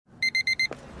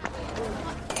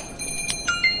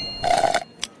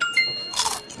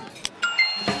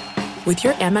With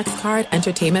your Amex card,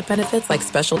 entertainment benefits like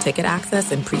special ticket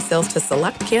access and pre-sales to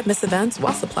select can't-miss events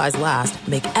while supplies last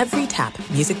make every tap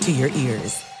music to your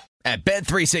ears. At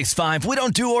Bet365, we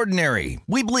don't do ordinary.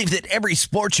 We believe that every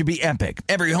sport should be epic.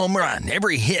 Every home run,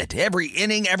 every hit, every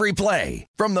inning, every play.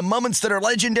 From the moments that are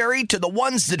legendary to the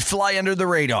ones that fly under the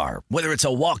radar. Whether it's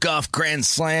a walk-off grand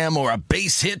slam or a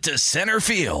base hit to center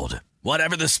field.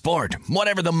 Whatever the sport,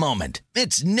 whatever the moment.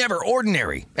 It's never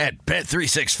ordinary at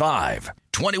Bet365.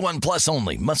 21 plus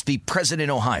only. Must be present in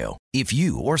Ohio. If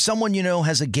you or someone you know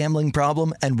has a gambling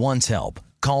problem and wants help,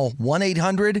 call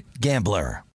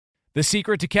 1-800-GAMBLER. The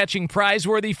secret to catching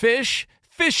prize-worthy fish?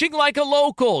 Fishing like a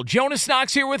local. Jonas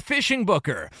Knox here with Fishing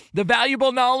Booker. The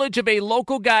valuable knowledge of a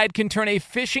local guide can turn a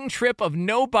fishing trip of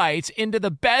no bites into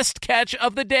the best catch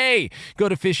of the day. Go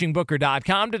to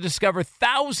fishingbooker.com to discover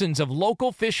thousands of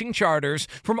local fishing charters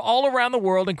from all around the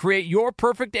world and create your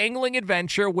perfect angling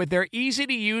adventure with their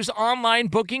easy-to-use online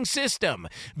booking system.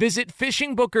 Visit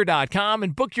fishingbooker.com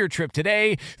and book your trip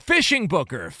today. Fishing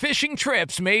Booker. Fishing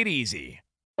trips made easy.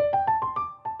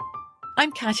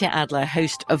 I'm Katya Adler,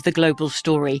 host of The Global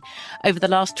Story. Over the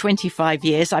last 25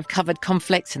 years, I've covered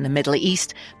conflicts in the Middle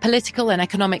East, political and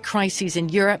economic crises in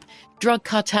Europe, drug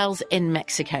cartels in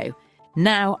Mexico.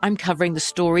 Now I'm covering the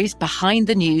stories behind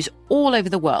the news all over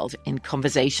the world in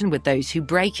conversation with those who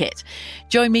break it.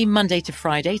 Join me Monday to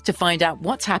Friday to find out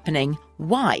what's happening,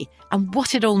 why, and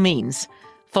what it all means.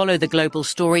 Follow The Global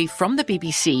Story from the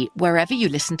BBC wherever you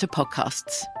listen to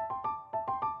podcasts.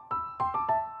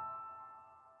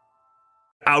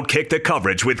 Outkick the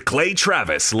coverage with Clay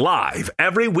Travis live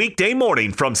every weekday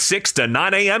morning from 6 to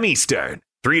 9 a.m. Eastern,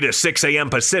 3 to 6 a.m.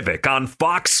 Pacific on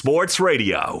Fox Sports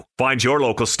Radio. Find your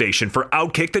local station for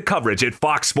Outkick the coverage at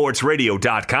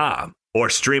foxsportsradio.com or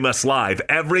stream us live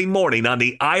every morning on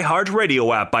the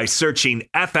iHeartRadio app by searching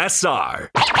FSR.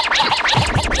 Now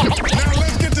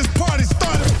let's get this party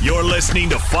started. You're listening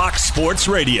to Fox Sports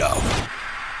Radio.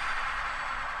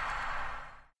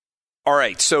 All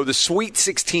right, so the Sweet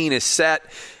 16 is set.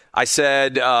 I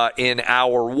said in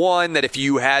hour one that if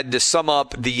you had to sum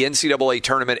up the NCAA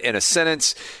tournament in a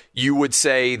sentence, you would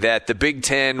say that the Big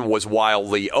Ten was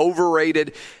wildly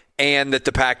overrated and that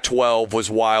the Pac-12 was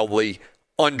wildly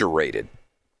underrated.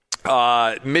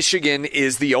 Michigan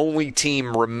is the only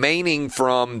team remaining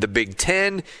from the Big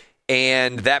Ten,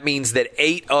 and that means that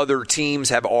 8 other teams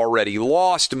have already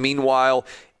lost. Meanwhile,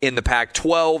 in the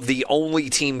Pac-12, the only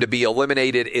team to be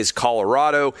eliminated is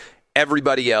Colorado.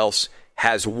 Everybody else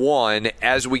has won.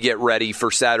 As we get ready for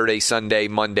Saturday, Sunday,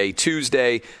 Monday,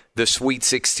 Tuesday, the Sweet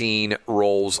 16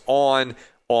 rolls on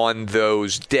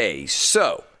those days.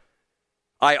 So,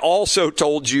 I also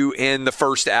told you in the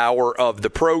first hour of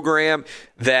the program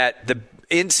that the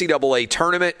NCAA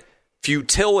tournament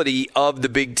futility of the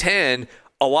Big Ten,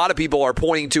 a lot of people are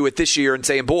pointing to it this year and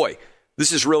saying, boy,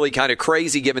 this is really kind of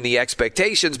crazy given the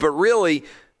expectations, but really,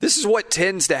 this is what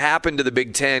tends to happen to the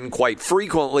Big Ten quite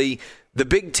frequently. The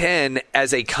Big Ten,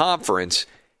 as a conference,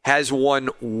 has won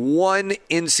one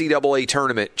NCAA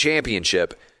tournament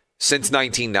championship since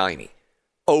 1990.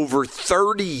 Over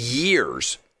 30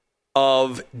 years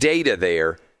of data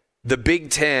there, the Big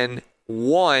Ten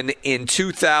won in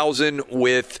 2000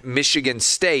 with Michigan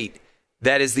State.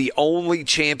 That is the only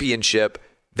championship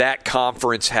that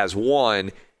conference has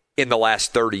won in the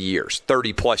last 30 years,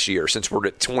 30 plus years, since we're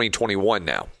at 2021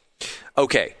 now.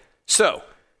 Okay, so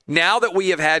now that we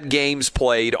have had games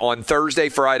played on Thursday,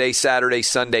 Friday, Saturday,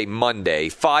 Sunday, Monday,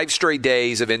 5 straight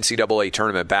days of NCAA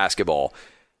tournament basketball,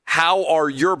 how are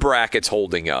your brackets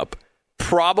holding up?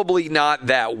 Probably not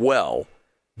that well,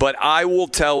 but I will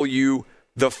tell you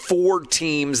the 4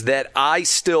 teams that I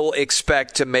still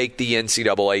expect to make the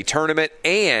NCAA tournament,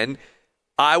 and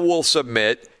I will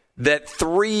submit that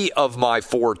 3 of my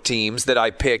 4 teams that I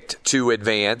picked to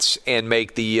advance and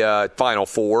make the Final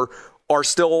Four are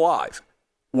still alive,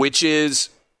 which is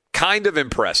kind of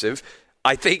impressive,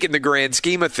 I think, in the grand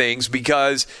scheme of things,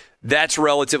 because that's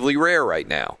relatively rare right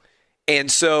now.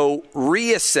 And so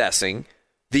reassessing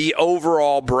the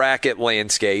overall bracket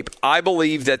landscape, I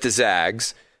believe that the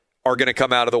Zags are going to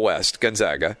come out of the West,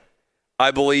 Gonzaga. I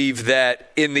believe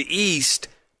that in the East,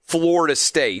 Florida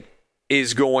State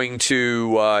is going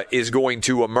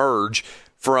to emerge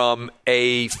from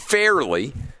a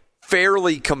fairly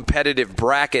competitive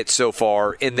bracket so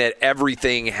far, in that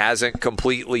everything hasn't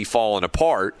completely fallen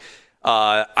apart.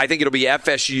 I think it'll be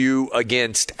FSU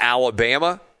against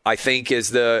Alabama, I think,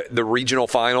 is the regional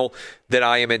final that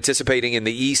I am anticipating in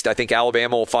the East. I think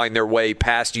Alabama will find their way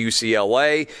past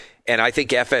UCLA, and I think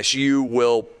FSU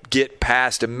will get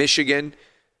past Michigan.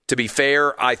 To be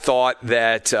fair, I thought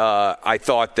that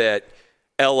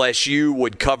LSU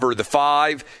would cover the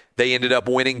 5, They ended up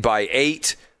winning by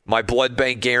 8. My blood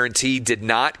bank guarantee did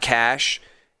not cash,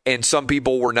 and some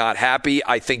people were not happy.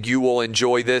 I think you will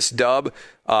enjoy this, Dub.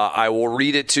 I will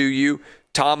read it to you.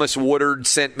 Thomas Woodard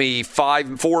sent me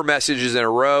 4 messages in a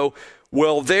row.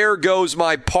 Well, there goes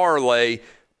my parlay.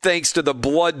 Thanks to the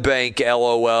blood bank,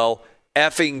 LOL.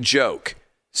 Effing joke.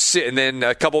 And then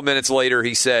a couple minutes later,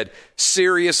 he said,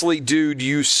 seriously, dude,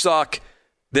 you suck.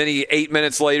 Then 8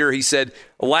 minutes later, he said,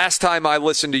 last time I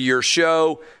listened to your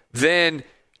show, then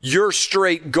you're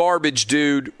straight garbage,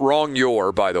 dude. Wrong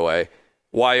your, by the way.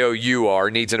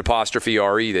 Y-O-U-R, needs an apostrophe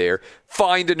R-E there.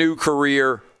 Find a new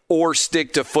career or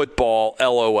stick to football,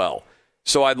 LOL.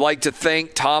 So I'd like to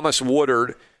thank Thomas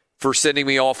Woodard for sending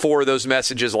me all 4 of those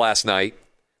messages last night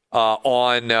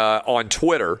on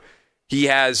Twitter. He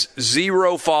has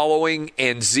 0 following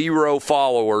and 0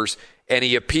 followers, and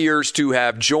he appears to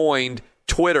have joined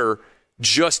Twitter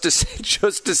just to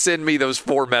send me those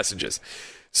 4 messages.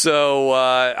 So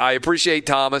I appreciate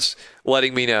Thomas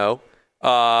letting me know.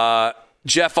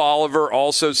 Jeff Oliver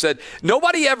also said,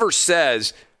 nobody ever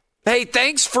says, hey,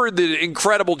 thanks for the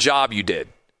incredible job you did,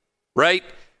 right?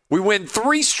 We win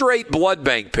 3 straight blood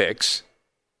bank picks.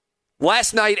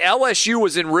 Last night, LSU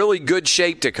was in really good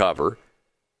shape to cover.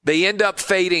 They end up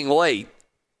fading late,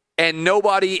 and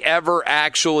nobody ever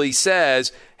actually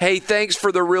says, hey, thanks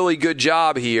for the really good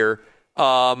job here.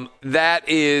 That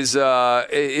is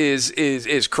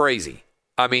crazy.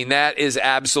 I mean, that is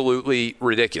absolutely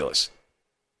ridiculous.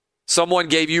 Someone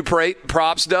gave you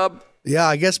props, Dub? Yeah,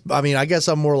 I guess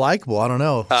I'm more likable. I don't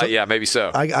know. Yeah, maybe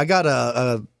so. I got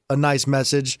a nice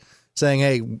message saying,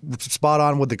 hey, spot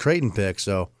on with the Creighton pick,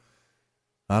 so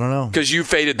I don't know. Because you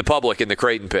faded the public in the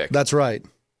Creighton pick. That's right.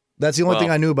 That's the only thing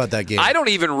I knew about that game. I don't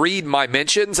even read my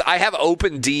mentions. I have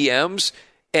open DMs,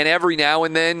 and every now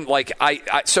and then, like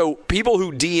so people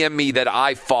who DM me that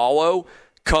I follow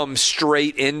come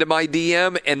straight into my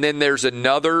DM, and then there's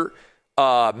another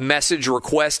message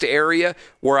request area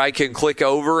where I can click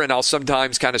over, and I'll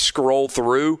sometimes kind of scroll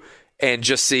through and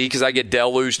just see, because I get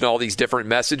deluged in all these different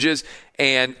messages.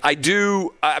 And I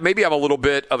do, maybe I'm a little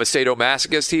bit of a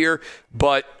sadomasochist here,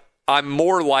 but I'm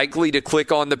more likely to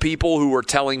click on the people who are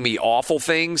telling me awful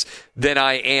things than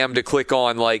I am to click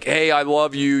on like, hey, I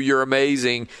love you, you're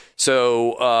amazing.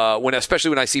 So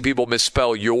especially when I see people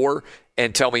misspell your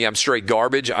and tell me I'm straight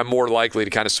garbage, I'm more likely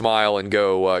to kind of smile and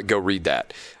go read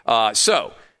that.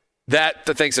 So that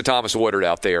thanks to Thomas Woodard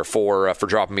out there for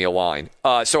dropping me a line.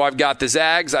 So I've got the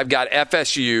Zags, I've got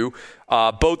FSU,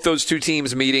 both those 2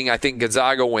 teams meeting. I think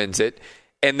Gonzaga wins it.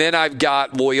 And then I've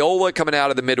got Loyola coming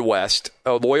out of the Midwest,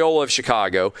 Loyola of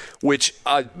Chicago, which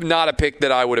not a pick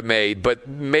that I would have made, but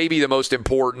maybe the most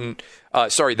impressive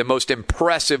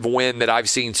win that I've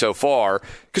seen so far,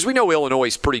 because we know Illinois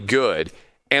is pretty good,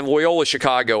 and Loyola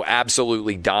Chicago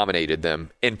absolutely dominated them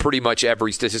in pretty much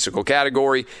every statistical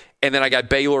category. And then I got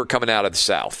Baylor coming out of the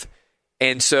South.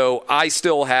 And so I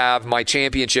still have my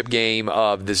championship game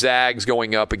of the Zags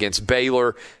going up against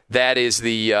Baylor. That is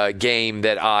the game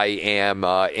that I am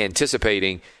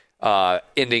anticipating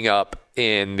ending up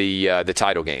in the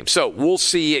title game. So we'll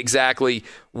see exactly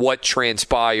what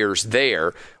transpires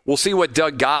there. We'll see what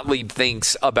Doug Gottlieb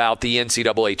thinks about the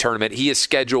NCAA tournament. He is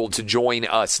scheduled to join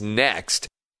us next.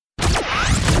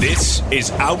 This is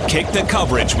Outkick the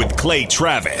Coverage with Clay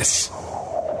Travis.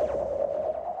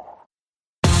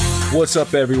 What's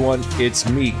up, everyone? It's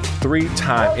me,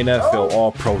 3-time NFL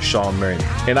All-Pro Sean Merriman,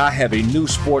 and I have a new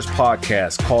sports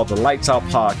podcast called the Lights Out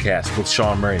Podcast with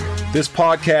Sean Merriman. This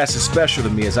podcast is special to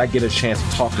me as I get a chance to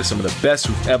talk to some of the best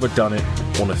who've ever done it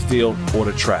on the field or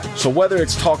the track. So whether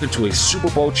it's talking to a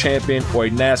Super Bowl champion or a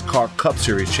NASCAR Cup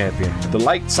Series champion, the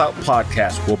Lights Out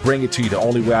Podcast will bring it to you the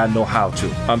only way I know how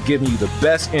to. I'm giving you the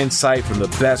best insight from the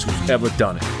best who's ever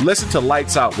done it. Listen to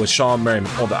Lights Out with Sean Merriman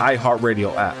on the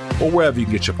iHeartRadio app or wherever you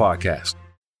get your podcast.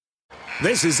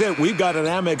 This is it. We've got an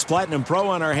Amex Platinum Pro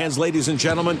on our hands, ladies and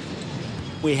gentlemen.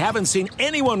 We haven't seen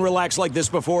anyone relax like this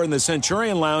before in the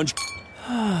Centurion Lounge.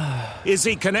 Is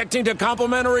he connecting to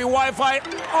complimentary Wi-Fi?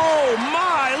 Oh,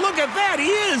 my! Look at that! He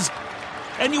is!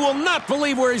 And you will not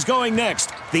believe where he's going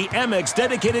next. The Amex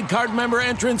dedicated card member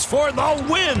entrance for the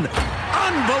win!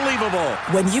 Unbelievable!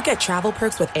 When you get travel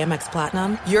perks with Amex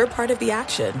Platinum, you're part of the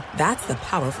action. That's the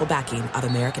powerful backing of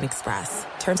American Express.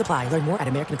 Terms apply. Learn more at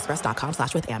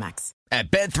americanexpress.com/withAmex. At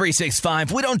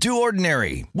Bet365, we don't do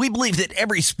ordinary. We believe that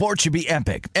every sport should be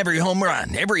epic. Every home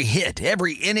run, every hit,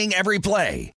 every inning, every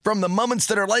play. From the moments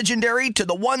that are legendary to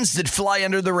the ones that fly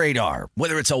under the radar.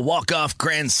 Whether it's a walk-off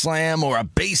grand slam or a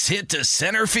base hit to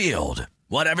center field.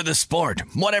 Whatever the sport,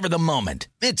 whatever the moment,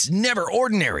 it's never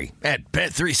ordinary at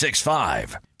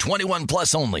Bet365. 21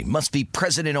 plus only. Must be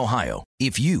present in Ohio.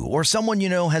 If you or someone you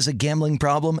know has a gambling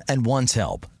problem and wants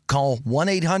help, call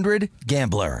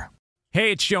 1-800-GAMBLER.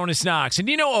 Hey, it's Jonas Knox, and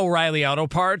you know O'Reilly Auto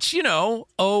Parts. You know,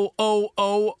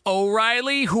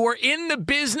 O'Reilly, who are in the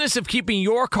business of keeping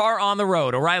your car on the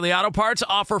road. O'Reilly Auto Parts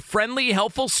offer friendly,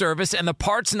 helpful service and the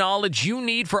parts knowledge you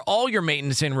need for all your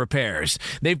maintenance and repairs.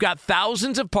 They've got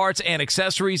thousands of parts and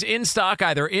accessories in stock,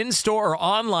 either in-store or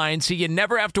online, so you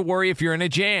never have to worry if you're in a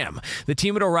jam. The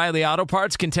team at O'Reilly Auto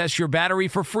Parts can test your battery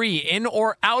for free, in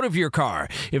or out of your car.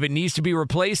 If it needs to be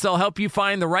replaced, they'll help you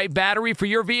find the right battery for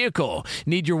your vehicle.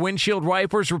 Need your windshield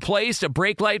wipers replaced, a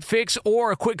brake light fix,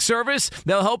 or a quick service?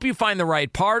 They'll help you find the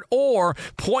right part or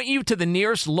point you to the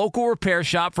nearest local repair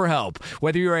shop for help.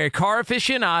 Whether you're a car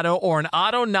aficionado or an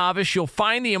auto novice, you'll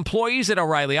find the employees at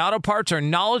O'Reilly Auto Parts are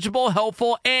knowledgeable,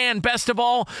 helpful, and best of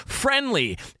all,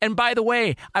 friendly. And by the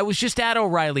way, I was just at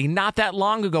O'Reilly not that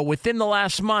long ago, within the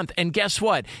last month, and guess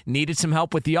what? Needed some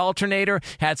help with the alternator,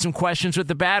 had some questions with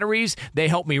the batteries. They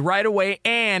helped me right away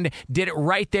and did it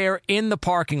right there in the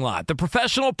parking lot. The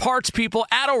professional parts people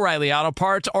at O'Reilly Auto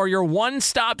Parts are your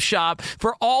one-stop shop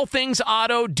for all things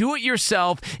auto,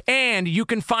 do-it-yourself, and you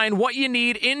can find what you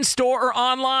need in-store or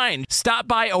online. Stop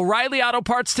by O'Reilly Auto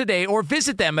Parts today or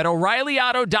visit them at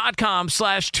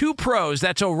O'ReillyAuto.com/2pros.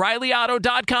 That's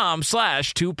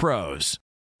O'ReillyAuto.com/2pros.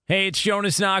 Hey, it's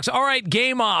Jonas Knox. All right,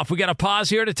 game off. We got to pause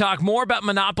here to talk more about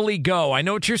Monopoly Go. I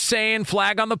know what you're saying,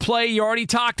 flag on the play. You already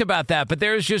talked about that, but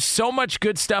there's just so much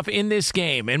good stuff in this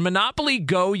game. In Monopoly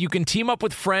Go, you can team up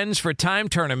with friends for time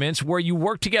tournaments where you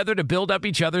work together to build up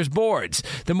each other's boards.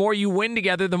 The more you win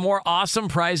together, the more awesome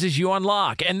prizes you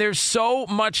unlock. And there's so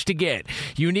much to get.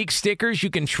 Unique stickers you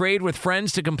can trade with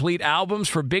friends to complete albums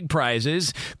for big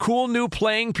prizes. Cool new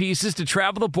playing pieces to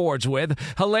travel the boards with.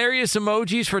 Hilarious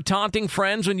emojis for taunting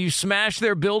friends when you smash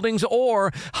their buildings or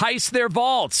heist their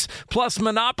vaults. Plus,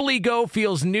 Monopoly Go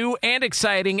feels new and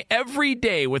exciting every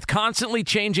day with constantly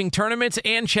changing tournaments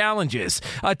and challenges.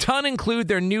 A ton include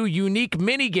their new unique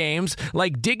mini games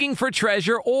like digging for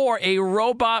treasure or a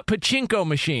robot pachinko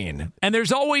machine. And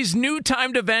there's always new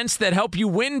timed events that help you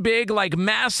win big, like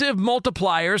massive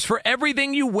multipliers for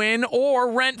everything you win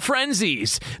or rent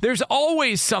frenzies. There's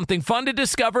always something fun to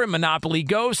discover in Monopoly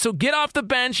Go, so get off the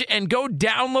bench and go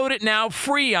download it now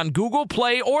free on Google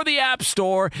Play or the App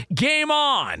Store. Game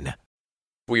on!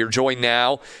 We are joined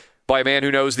now by a man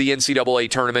who knows the NCAA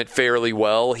tournament fairly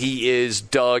well. He is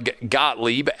Doug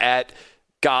Gottlieb at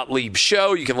Gottlieb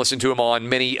Show. You can listen to him on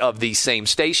many of the same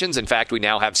stations. In fact, we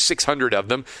now have 600 of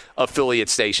them, affiliate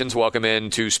stations. Welcome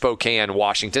into Spokane,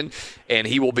 Washington. And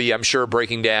he will be, I'm sure,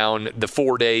 breaking down the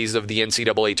 4 days of the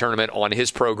NCAA tournament on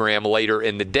his program later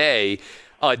in the day.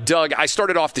 Doug, I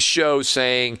started off the show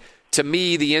saying, to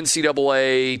me, the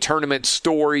NCAA tournament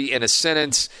story in a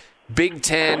sentence: Big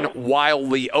Ten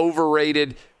wildly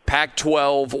overrated,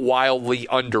 Pac-12 wildly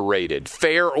underrated.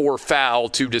 Fair or foul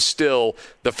to distill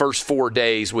the first 4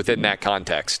 days within that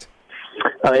context?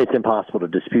 It's impossible to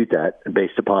dispute that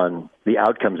based upon the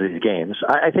outcomes of these games.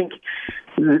 I think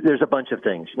there's a bunch of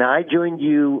things. Now, I joined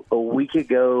you a week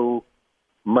ago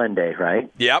Monday,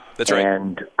 right? Yep, that's right.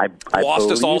 And I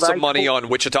lost us all some money on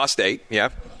Wichita State, yeah.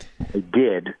 I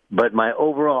did, but my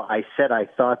overall, I said I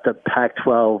thought the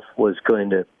Pac-12 was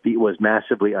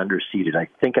massively underseeded. I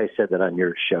think I said that on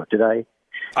your show. Did I?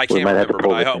 I can't remember,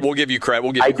 but we'll give you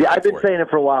credit. I've been saying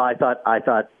it for a while. I thought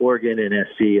Oregon and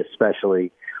SC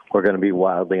especially were going to be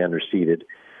wildly underseeded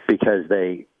because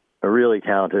they are really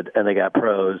talented and they got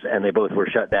pros and they both were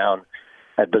shut down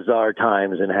at bizarre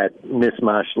times and had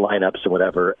mismatched lineups and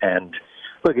whatever. And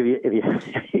look, if you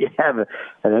have an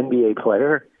NBA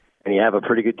player and you have a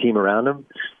pretty good team around them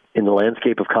in the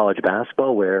landscape of college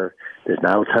basketball where there's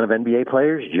not a ton of NBA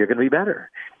players, you're going to be better.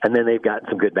 And then they've gotten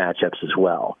some good matchups as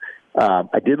well. I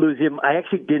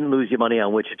actually didn't lose you money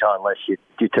on Wichita unless you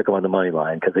took them on the money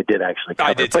line because they did actually cover.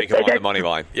 I did take them on the money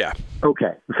line, yeah.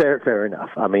 Okay, fair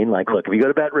enough. I mean, look, if you go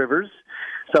to Bet Rivers,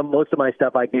 most of my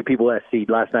stuff I gave people SC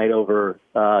last night over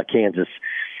Kansas.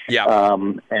 Yeah.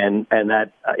 And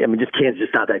that, just Kansas is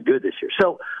not that good this year.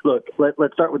 So, look,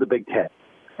 let's start with the Big Ten.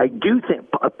 I do think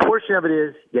a portion of it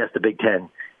is, yes, the Big Ten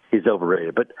is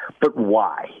overrated, but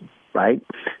why, right?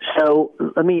 So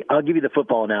I'll give you the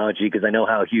football analogy because I know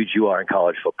how huge you are in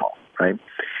college football, right?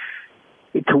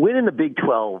 To win in the Big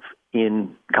 12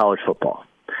 in college football,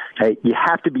 okay, you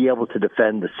have to be able to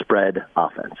defend the spread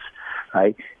offense,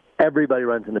 right? Everybody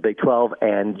runs in the Big 12,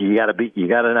 and you got to beat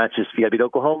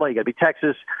Oklahoma, you got to beat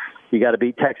Texas, you got to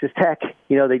beat Texas Tech.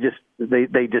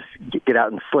 They just get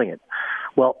out and sling it.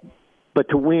 Well, but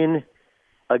to win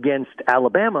against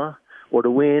Alabama or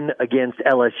to win against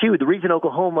LSU, the reason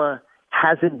Oklahoma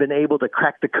hasn't been able to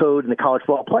crack the code in the college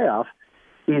football playoff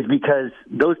is because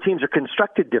those teams are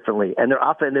constructed differently, and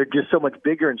they're just so much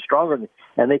bigger and stronger,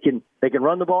 and they can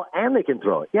run the ball and they can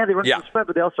throw it. Yeah, they run the spread,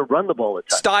 but they also run the ball at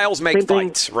times. Styles make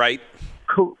fights, right?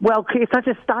 Well, it's not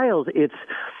just styles. It's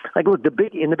like, look,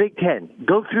 in the Big Ten,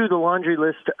 go through the laundry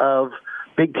list of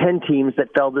Big Ten teams that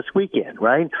fell this weekend,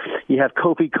 right? You have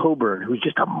Kofi Coburn, who's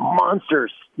just a monster,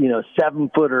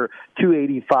 7-footer,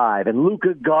 285, and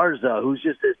Luka Garza, who's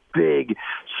just this big,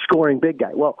 scoring big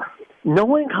guy. Well, no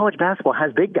one in college basketball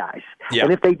has big guys. Yep.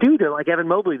 And if they do, they're like Evan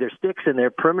Mobley. They're sticks and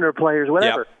they're perimeter players,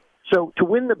 whatever. Yep. So to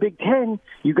win the Big Ten,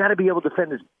 you got to be able to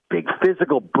defend this big,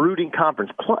 physical, brooding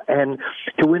conference. And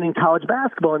to win in college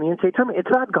basketball in the NCAA tournament, it's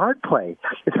not guard play.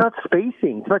 It's not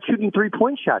spacing. It's not shooting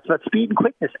three-point shots. It's not speed and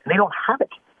quickness. And they don't have it.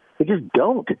 They just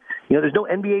don't. There's no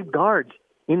NBA guards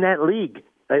in that league,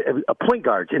 point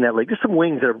guards in that league. There's some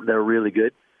wings that are really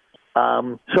good.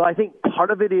 So I think part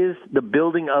of it is the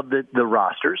building of the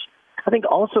rosters. I think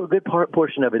also a good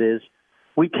portion of it is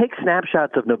we take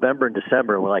snapshots of November and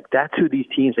December, and we're like, that's who these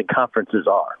teams and conferences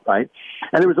are, right?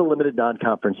 And there was a limited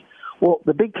non-conference. Well,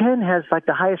 the Big Ten has like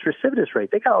the highest recidivist rate.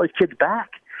 They got all these kids back.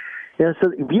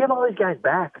 So if you have all these guys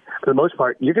back, for the most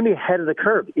part, you're going to be ahead of the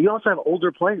curve. You also have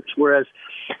older players, whereas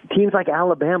teams like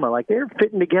Alabama, like they're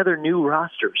fitting together new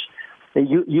rosters.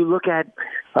 You look at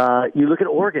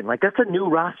Oregon, like that's a new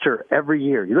roster every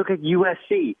year. You look at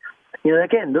USC.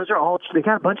 Again, they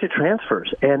got a bunch of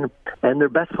transfers, and their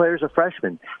best players are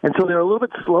freshmen. And so they're a little bit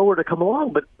slower to come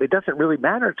along, but it doesn't really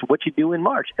matter to what you do in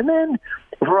March. And then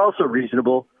if we're also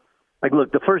reasonable, like,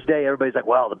 look, the first day everybody's like,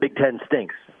 well, the Big Ten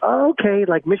stinks. Okay,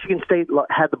 like Michigan State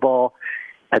had the ball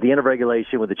at the end of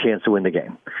regulation with a chance to win the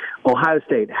game. Ohio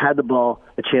State had the ball,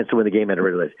 a chance to win the game at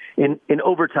regulation. In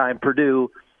overtime, Purdue,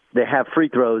 they have free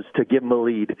throws to give them a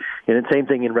lead, and the same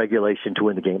thing in regulation to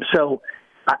win the game. So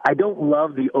I don't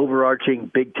love the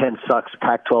overarching Big Ten sucks,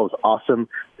 Pac-12 is awesome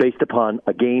based upon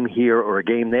a game here or a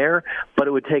game there, but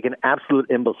it would take an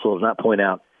absolute imbecile to not point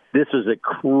out this was a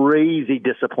crazy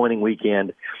disappointing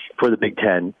weekend for the Big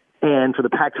Ten. And for the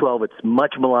Pac-12, it's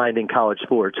much maligned in college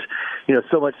sports,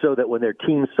 so much so that when their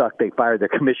teams suck, they fire their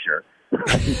commissioner.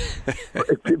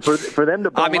 for them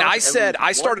to I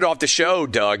started off the show,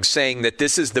 Doug, saying that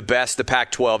this is the best the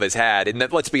Pac-12 has had, and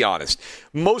that, let's be honest,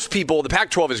 most people, the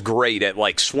Pac-12 is great at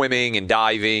like swimming and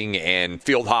diving and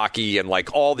field hockey and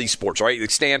like all these sports, right?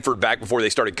 Like Stanford, back before they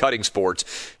started cutting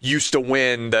sports, used to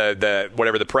win the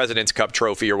whatever the President's Cup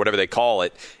trophy or whatever they call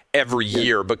it every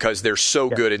year because they're so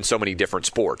good in so many different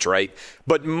sports, right?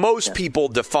 But most people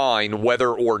define whether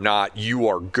or not you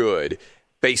are good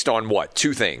based on what?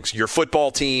 Two things, your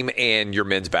football team and your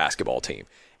men's basketball team.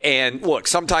 And look,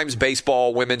 sometimes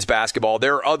baseball, women's basketball,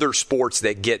 there are other sports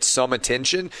that get some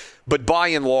attention, but by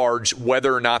and large,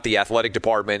 whether or not the athletic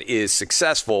department is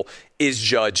successful is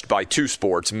judged by two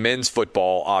sports, men's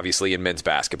football, obviously, and men's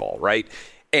basketball, right?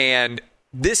 And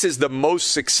this is the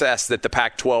most success that the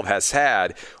Pac-12 has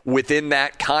had within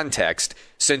that context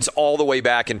since all the way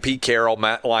back in Pete Carroll,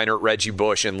 Matt Leinart, Reggie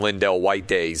Bush, and Lindell White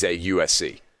days at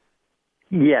USC.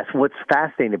 Yes, what's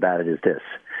fascinating about it is this.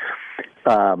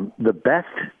 The best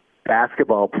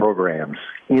basketball programs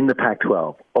in the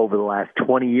Pac-12 over the last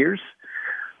 20 years,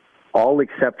 all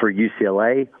except for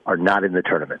UCLA, are not in the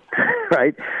tournament,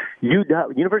 right?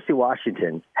 University of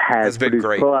Washington has produced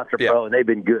great. Pro after pro, and they've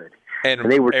been good.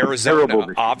 And they were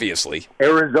Arizona, obviously.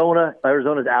 Arizona's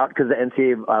out because the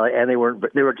NCAA, and they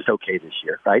were just okay this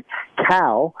year, right?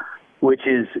 Cal, which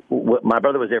is my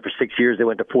brother was there for 6 years. They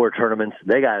went to 4 tournaments.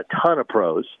 They got a ton of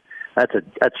pros. That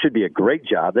should be a great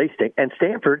job. They stink. And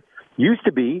Stanford used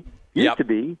to be they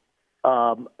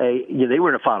were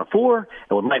in a Final Four.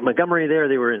 And with Mike Montgomery there,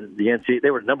 they were in the NCAA.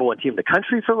 They were the number one team in the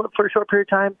country for a short period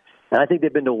of time. And I think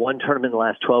they've been to one tournament in the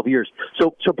last 12 years.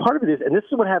 So part of it is, and this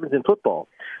is what happens in football,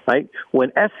 right?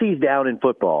 When SC's down in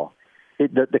football,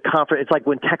 the conference, it's like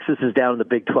when Texas is down in the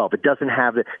Big 12. It doesn't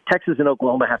have Texas and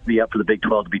Oklahoma have to be up for the Big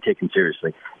 12 to be taken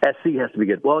seriously. SC has to be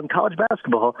good. Well, in college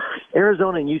basketball,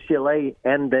 Arizona and UCLA,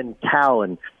 and then Cal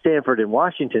and Stanford and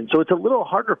Washington. So it's a little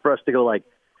harder for us to go like,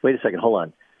 wait a second, hold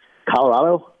on.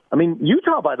 Colorado? I mean,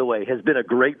 Utah, by the way, has been a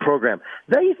great program.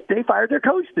 They fired their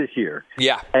coach this year.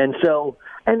 Yeah. And so,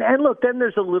 and look, then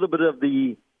there's a little bit of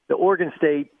the Oregon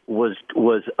State was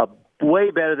a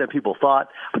way better than people thought,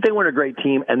 but they weren't a great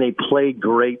team, and they played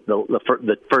great the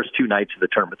first 2 nights of the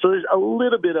tournament. So there's a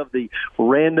little bit of the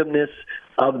randomness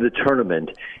of the tournament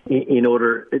in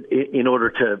order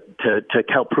to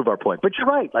help prove our point. But you're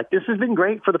right. Like, this has been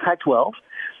great for the Pac-12.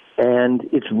 And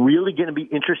it's really going to be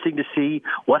interesting to see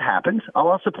what happens. I'll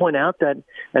also point out that,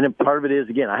 and then part of it is,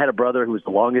 again, I had a brother who was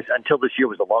the longest, until this year,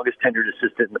 was the longest tenured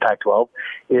assistant in the Pac-12,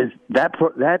 is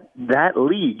that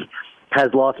league has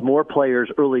lost more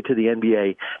players early to the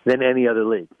NBA than any other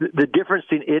league. The difference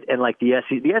in it and like the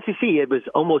SEC, it was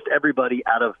almost everybody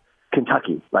out of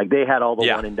Kentucky. Like they had all the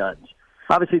one and dones.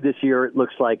 Obviously this year it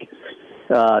looks like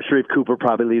Sharif Cooper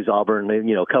probably leaves Auburn.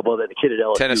 You know, a couple of the kid at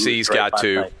LSU. Tennessee's got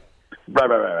two.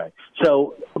 Right.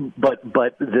 So, but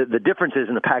the difference is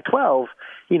in the Pac-12,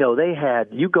 you know, they had,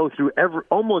 you go through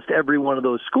almost every one of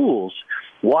those schools.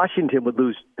 Washington would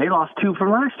lose. They lost 2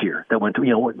 from last year. That went to, you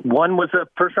know, one was a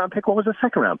first-round pick, one was a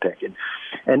second-round pick.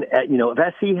 And you know, if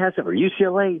SC hasn't, or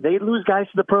UCLA, they lose guys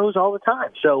to the pros all the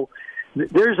time. So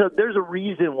there's a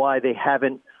reason why they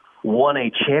haven't won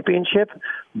a championship.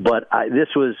 But this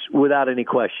was, without any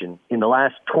question, in the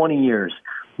last 20 years,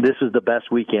 this is the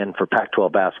best weekend for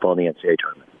Pac-12 basketball in the NCAA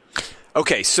tournament.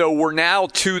 Okay, so we're now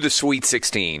to the Sweet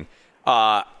 16.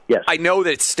 Yes. I know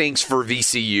that it stinks for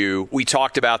VCU. We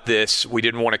talked about this. We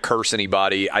didn't want to curse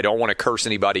anybody. I don't want to curse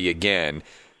anybody again.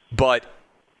 But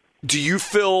do you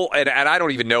feel, and I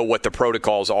don't even know what the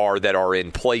protocols are that are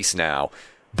in place now,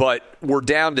 but we're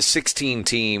down to 16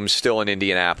 teams still in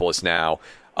Indianapolis now.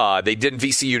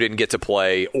 VCU didn't get to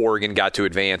play. Oregon got to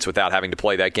advance without having to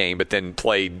play that game, but then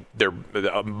played their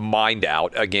mind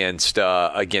out against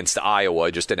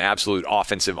Iowa, just an absolute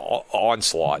offensive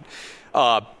onslaught.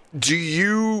 Do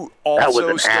you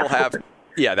also still have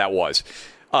 – yeah, that was.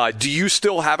 Do you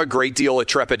still have a great deal of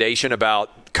trepidation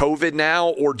about COVID now,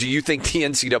 or do you think the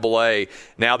NCAA,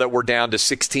 now that we're down to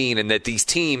 16 and that these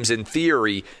teams, in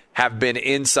theory, have been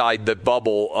inside the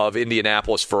bubble of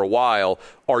Indianapolis for a while,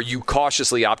 are you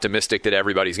cautiously optimistic that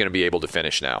everybody's going to be able to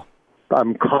finish now?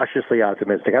 I'm cautiously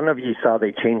optimistic. I don't know if you saw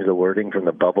they changed the wording from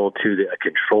the bubble to a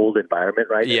controlled environment,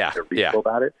 right? Yeah. They're reasonable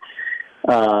about it.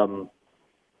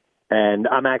 And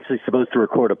I'm actually supposed to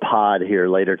record a pod here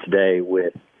later today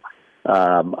with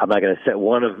I'm not going to say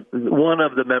one of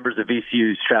the members of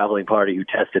VCU's traveling party who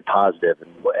tested positive, and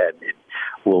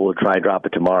we'll try and drop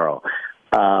it tomorrow.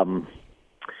 I've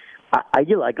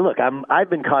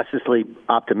been cautiously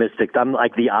optimistic. I'm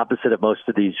like the opposite of most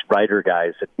of these writer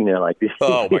guys. You know, like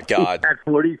oh my God, at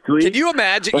 43. Can you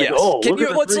imagine? Like, yes.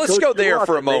 Let's go there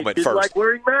for a moment first. Like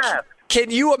wearing masks.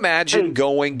 Can you imagine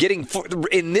getting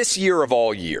in this year of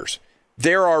all years?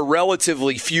 There are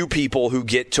relatively few people who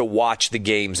get to watch the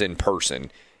games in person.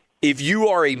 If you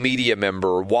are a media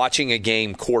member watching a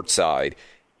game courtside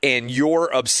and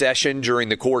your obsession during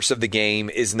the course of the game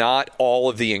is not all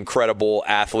of the incredible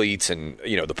athletes and,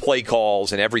 you know, the play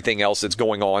calls and everything else that's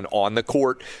going on the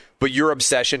court, but your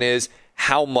obsession is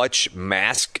how much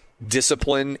mask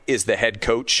discipline is the head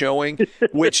coach showing,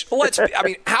 which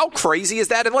how crazy is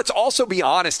that? And let's also be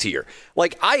honest here.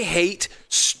 Like, I hate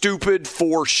stupid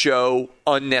for show,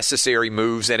 unnecessary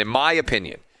moves. And in my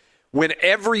opinion, when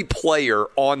every player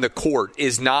on the court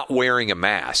is not wearing a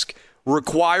mask,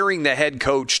 requiring the head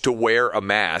coach to wear a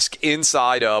mask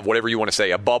inside of whatever you want to say,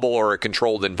 a bubble or a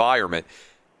controlled environment,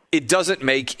 it doesn't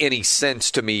make any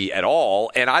sense to me at all,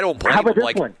 and I don't blame them.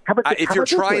 Like, if you're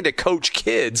trying to coach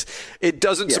kids, it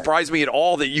doesn't surprise me at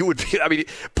all that you would be,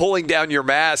 pulling down your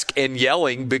mask and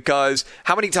yelling, because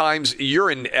how many times you're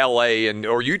in L.A.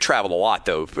 or you travel a lot,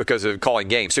 though, because of calling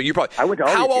games. So you probably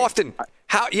how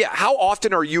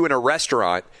often are you in a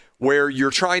restaurant where you're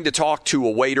trying to talk to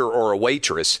a waiter or a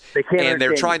waitress, and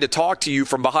they're trying to talk to you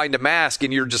from behind a mask,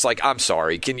 and you're just like, I'm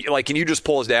sorry, can you just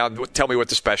pull us down, tell me what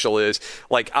the special is?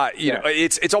 Like,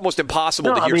 it's almost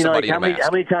impossible to hear somebody in a mask.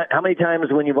 How many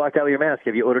times when you walked out with your mask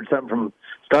have you ordered something from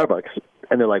Starbucks,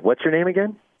 and they're like, what's your name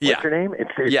again? What's your name?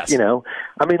 It's yes. You know,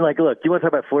 look, do you want to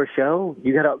talk about for show?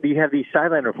 You have these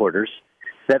sideline reporters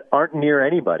that aren't near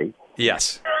anybody.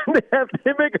 Yes. They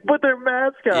make them put their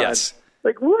mask on. Yes.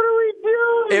 Like, what are we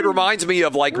doing? It reminds me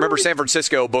of, remember San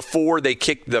Francisco before they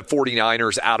kicked the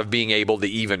 49ers out of being able to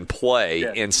even play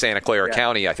in Santa Clara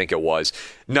County, I think it was.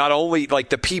 Not only,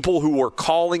 the people who were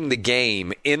calling the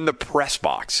game in the press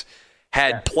box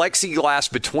had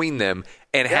plexiglass between them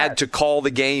and had to call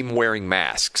the game wearing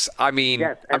masks. And they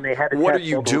had to what are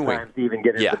you doing to even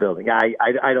get into the building?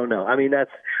 I don't know.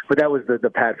 But that was the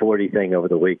Pat Forty thing over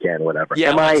the weekend, whatever.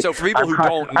 Yeah. So for people who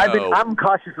don't know,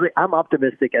 I'm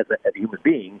optimistic as a human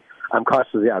being. I'm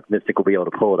cautiously optimistic we'll be able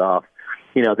to pull it off.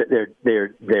 You know,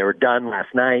 they were done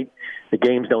last night. The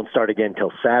games don't start again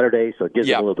until Saturday, so it gives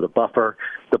them a little bit of buffer.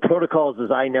 The protocols, as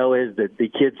I know, is that the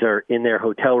kids are in their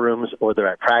hotel rooms, or they're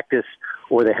at practice,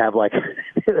 or they have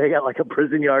they got a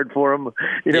prison yard for them.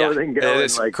 They can go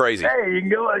it's crazy. Hey, you can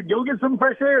go get some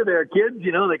fresh air there, kids.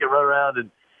 They can run around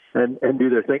and do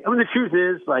their thing. I mean, the truth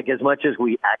is, like, as much as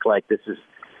we act like this is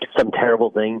some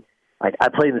terrible thing, like, I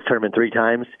played in this tournament 3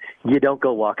 times. You don't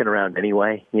go walking around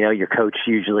anyway. You know, your coach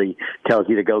usually tells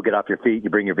you to go get off your feet.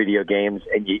 You bring your video games,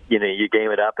 and you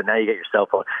game it up, and now you get your cell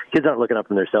phone. Kids aren't looking up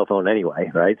from their cell phone anyway,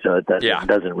 right? So it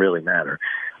doesn't really matter.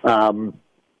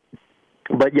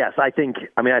 But yes, I think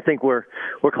we're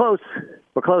close.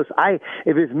 We're close.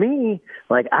 If it's me,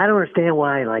 like, I don't understand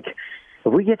why, like,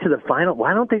 if we get to the final,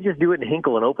 why don't they just do it in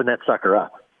Hinkle and open that sucker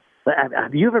up?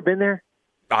 Have you ever been there?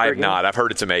 I have not. I've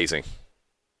heard it's amazing.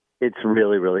 It's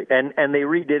really, really, and they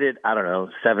redid it, I don't know,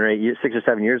 6 or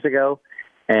 7 years ago,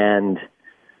 and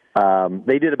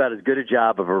they did about as good a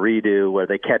job of a redo where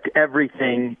they kept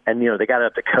everything, and, you know, they got it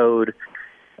up to code,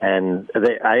 and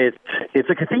it's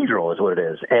a cathedral is what it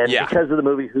is. And because of the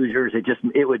movie Hoosiers,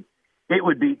 it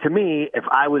would be, to me, if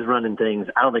I was running things,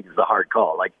 I don't think it's a hard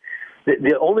call. Like,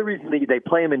 the only reason they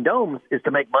play them in domes is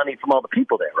to make money from all the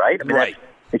people there, right? I mean, right.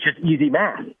 It's just easy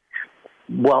math.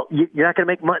 Well, you're not going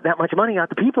to make that much money out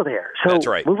the people there. So that's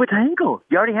right. Move it to Hinkle.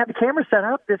 You already have the camera set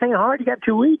up. This ain't hard. You got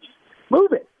 2 weeks.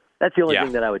 Move it. That's the only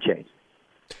thing that I would change.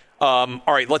 All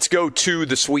right, let's go to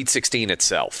the Sweet 16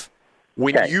 itself.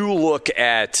 When you look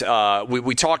at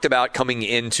we talked about coming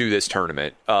into this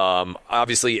tournament,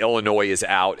 obviously Illinois is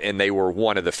out, and they were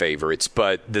one of the favorites,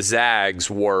 but the Zags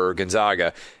were,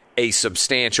 Gonzaga, a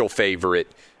substantial favorite.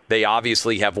 They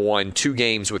obviously have won 2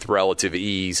 games with relative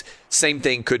ease. Same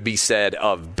thing could be said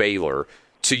of Baylor.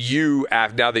 To you,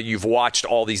 now that you've watched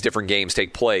all these different games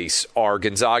take place, are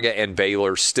Gonzaga and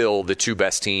Baylor still the 2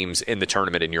 best teams in the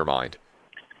tournament in your mind?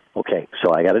 Okay,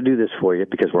 so I got to do this for you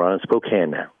because we're on in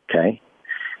Spokane now, okay?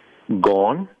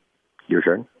 Gone. Your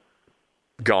turn.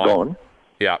 Gone.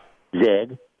 Yeah.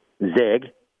 Zeg.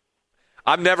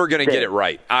 I'm never going to get it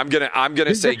right. I'm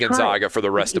gonna say Gonzaga for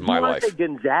the rest of my life. If you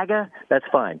want to say Gonzaga, that's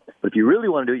fine. But if you really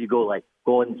want to do it, you go like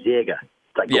Gonzaga.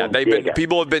 Like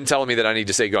people have been telling me that I need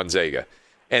to say Gonzaga.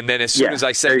 And then as soon as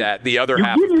I say that, the other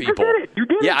half of people. You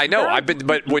did it. I know.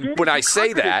 But when I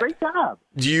say that, great job.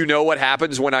 Do you know what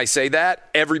happens when I say that?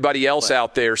 Everybody else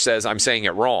out there says I'm saying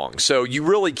it wrong. So you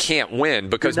really can't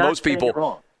win because most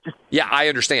people. I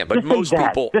understand, but most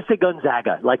people just say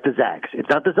Gonzaga, like the Zags. It's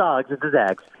not the Zags, it's the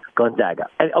Zags. Gonzaga.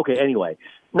 Anyway,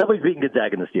 nobody's beating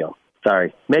Gonzaga in this deal.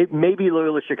 Sorry. Maybe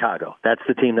Loyola Chicago. That's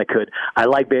the team that could. I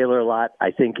like Baylor a lot.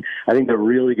 I think they're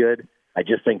really good. I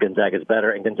just think Gonzaga's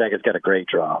better, and Gonzaga's got a great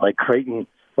draw. Like, Creighton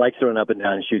likes to run up and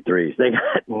down and shoot threes. They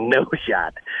got no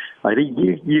shot. I think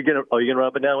you're gonna run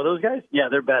up and down with those guys? Yeah,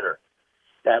 they're better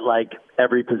at, like,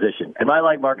 every position. And I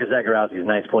like Marcus Zagorowski. He's a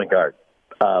nice point guard.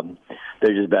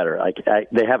 They're just better.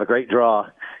 They have a great draw.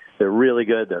 They're really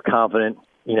good. They're confident.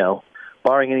 You know,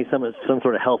 barring some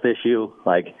sort of health issue,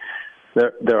 like,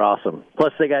 they're awesome.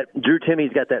 Plus, they got Drew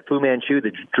Timmy's got that Fu Manchu,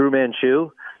 the Drew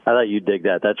Manchu. I thought you'd dig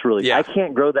that. That's really I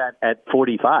can't grow that at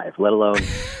 45, let alone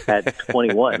at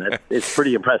 21. It's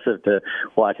pretty impressive to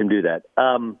watch him do that.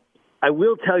 I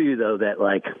will tell you though that,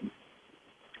 like,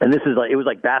 and this is like, it was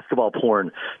like basketball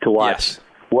porn to watch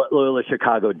what Loyola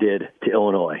Chicago did to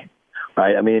Illinois.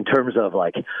 Right? I mean, in terms of,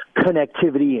 like,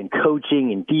 connectivity and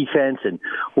coaching and defense and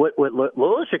what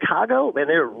Loyola Chicago, man,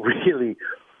 they're really,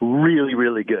 really,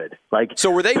 really good. Like,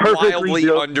 so were they wildly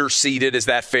underseeded? Is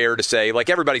that fair to say? Like,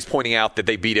 everybody's pointing out that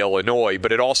they beat Illinois,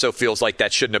 but it also feels like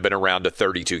that shouldn't have been around a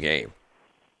 32 game.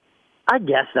 I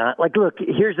guess not. Like, look,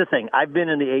 here's the thing. I've been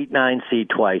in the 8-9 seed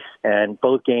twice, and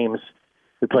both games,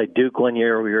 we played Duke one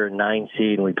year, we were a 9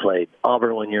 seed, and we played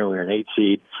Auburn one year, we were an 8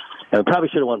 seed. And we probably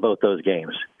should have won both those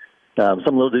games. Some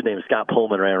little dude named Scott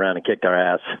Pullman ran around and kicked our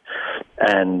ass.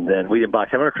 And then we didn't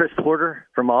box. Remember Chris Porter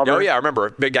from Auburn? Oh, yeah, I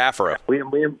remember. Big afro. We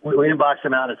didn't box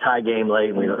him out in a tie game late,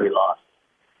 and we lost.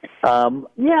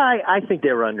 I think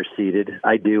they were underseeded.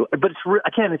 I do. But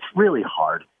it's really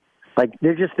hard. Like,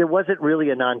 there wasn't really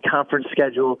a non-conference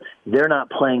schedule. They're not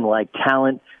playing like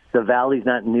talent. The Valley's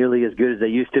not nearly as good as they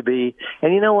used to be.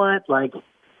 And you know what? Like,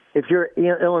 if you're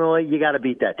Illinois, you got to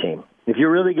beat that team. If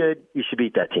you're really good, you should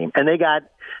beat that team. And they got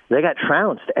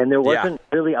trounced, and there wasn't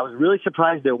really. I was really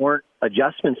surprised there weren't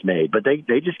adjustments made, but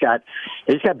they just got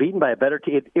beaten by a better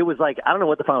team. It was like, I don't know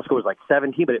what the final score was, like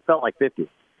 17, but it felt like 50.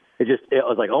 It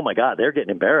was like, oh my God, they're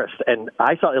getting embarrassed. And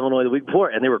I saw Illinois the week before,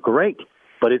 and they were great,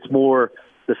 but it's more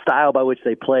the style by which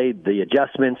they played, the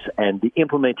adjustments, and the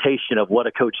implementation of what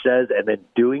a coach says, and then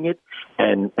doing it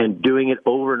and doing it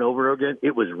over and over again.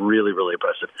 It was really, really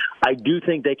impressive. I do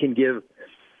think they can give.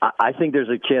 I think there's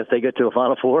a chance they get to a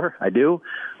Final Four. I do.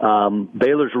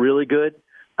 Baylor's really good.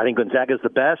 I think Gonzaga's the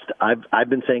best. I've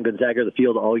been saying Gonzaga the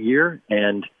field all year,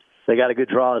 and they got a good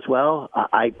draw as well.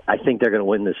 I think they're going to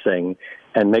win this thing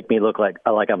and make me look like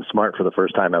I'm smart for the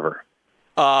first time ever.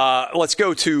 Let's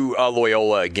go to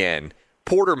Loyola again.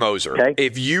 Porter Moser, Okay.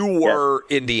 if you were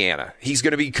Indiana, he's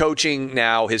going to be coaching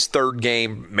now his third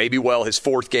game, maybe his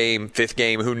fourth game, fifth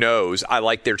game, who knows? I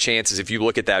like their chances if you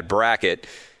look at that bracket,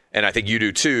 and I think you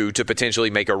do too, to potentially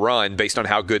make a run based on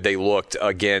how good they looked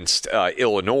against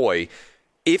Illinois.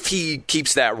 If he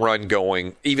keeps that run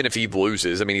going, even if he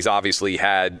loses, I mean, he's obviously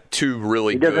had two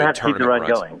really good tournament runs. He doesn't have to keep the run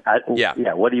going.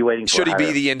 Yeah, what are you waiting for? Should he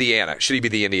be the Indiana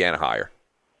hire?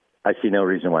 I see no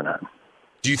reason why not.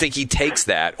 Do you think he takes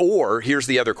that? Or here's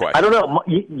the other question. I don't know.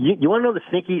 You want to know the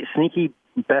sneaky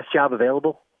best job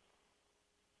available?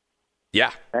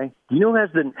 Yeah. Okay. Do you know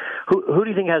who do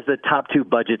you think has the top two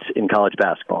budgets in college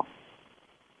basketball?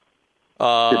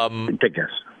 Big guess.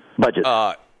 Budget.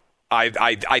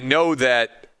 I know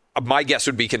that my guess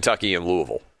would be Kentucky and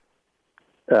Louisville.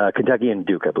 Kentucky and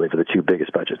Duke, I believe, are the two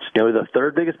biggest budgets. You know who the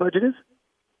third biggest budget is?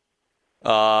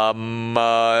 No.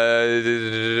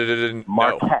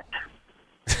 Marquette.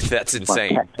 That's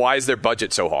insane. Marquette. Why is their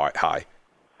budget so high?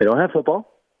 They don't have football.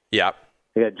 Yeah.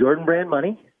 They got Jordan Brand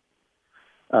money.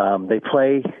 They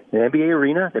play the NBA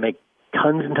arena. They make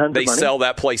tons and tons of money. They sell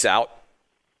that place out?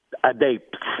 They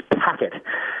pack it.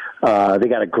 They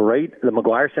got the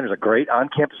McGuire Center is a great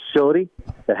on-campus facility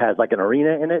that has like an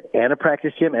arena in it and a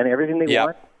practice gym and everything they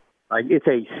want. It's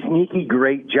a sneaky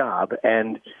great job.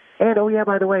 And oh yeah,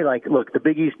 by the way, look, the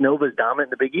Big East, Nova's dominant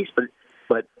in the Big East,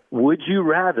 but would you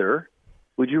rather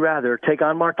take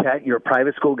on Marquette? You're a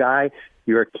private school guy.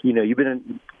 You've been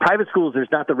in private schools. There's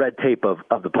not the red tape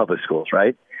of the public schools,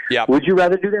 right? Yeah. Would you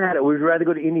rather do that, or would you rather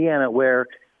go to Indiana where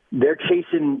they're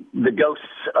chasing the ghosts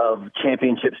of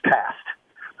championships past?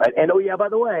 Right? And oh yeah, by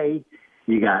the way,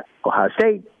 you got Ohio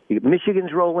State, you got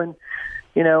Michigan's rolling,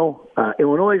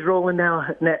 Illinois is rolling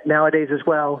nowadays as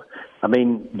well. I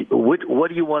mean, what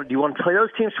do you want? Do you want to play those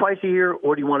teams twice a year,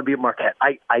 or do you want to be at Marquette?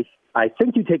 I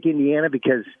think you take Indiana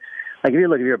because, like, if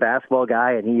you're a basketball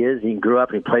guy, and he grew up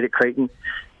and he played at Creighton,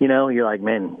 you're like,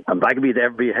 man, if I could be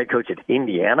a head coach at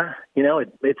Indiana,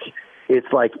 it's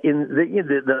like in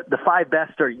the five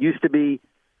best used to be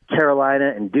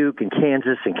Carolina and Duke and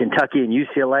Kansas and Kentucky and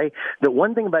UCLA. The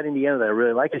one thing about Indiana that I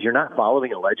really like is you're not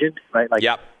following a legend, right? Like,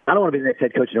 I don't want to be the next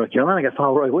head coach of North Carolina. I got to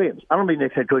follow Roy Williams. I don't want to be the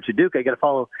next head coach of Duke. I got to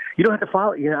follow. You don't have to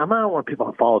follow. I don't want people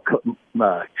to follow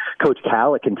Coach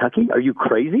Cal at Kentucky. Are you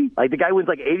crazy? Like, the guy wins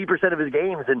like 80% of his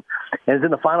games and is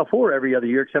in the Final Four every other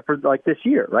year except for like this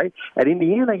year, right? At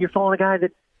Indiana, you're following a guy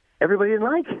that everybody didn't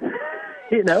like.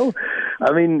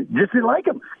 I mean, just didn't like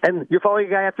him, and you're following a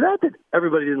guy after that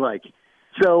everybody didn't like.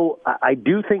 So I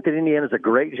do think that Indiana's a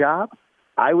great job.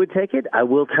 I would take it. I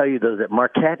will tell you, though, that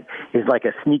Marquette is like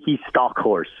a sneaky stalk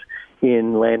horse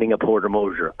in landing a Porter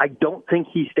Moser. I don't think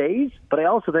he stays, but I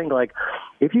also think, like,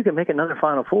 if you can make another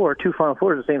Final Four, two Final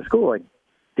Fours at the same school, like,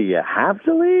 do you have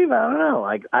to leave? I don't know.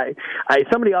 Like,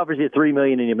 somebody offers you $3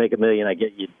 million and you make $1 million, I guess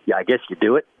you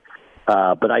do it.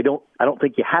 But I don't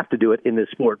think you have to do it in this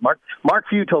sport. Mark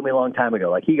Few told me a long time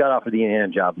ago, like, he got offered the Indiana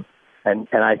job, and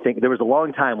I think there was a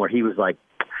long time where he was like,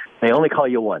 they only call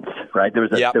you once, right? There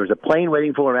was a plane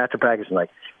waiting for him after practice, and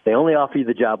like, they only offer you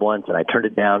the job once, and I turned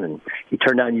it down, and he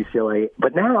turned down UCLA.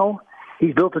 But now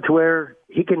he's built it to where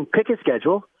he can pick his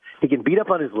schedule, he can beat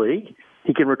up on his league,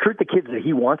 he can recruit the kids that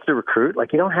he wants to recruit.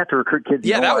 Like, you don't have to recruit kids.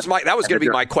 Yeah, that was going to be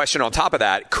my question. On top of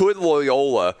that, could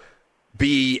Loyola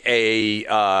be a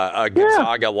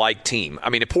Gonzaga-like team? I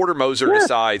mean, if Porter Moser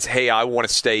decides, hey, I want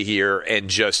to stay here and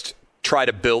just try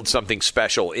to build something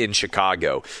special in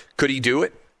Chicago, could he do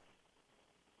it?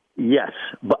 Yes,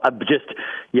 but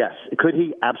yes. Could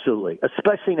he? Absolutely.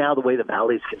 Especially now the way the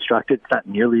Valley's constructed, it's not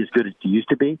nearly as good as it used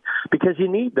to be, because you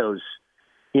need those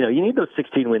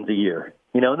 16 wins a year.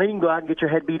 And then you can go out and get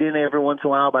your head beat in every once in a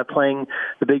while by playing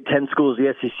the Big Ten schools,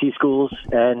 the SEC schools,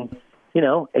 and you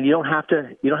don't have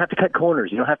to cut corners.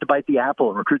 You don't have to bite the apple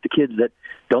and recruit the kids that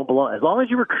don't belong. As long as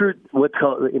you recruit what's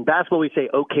called, in basketball we say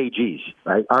OKGs,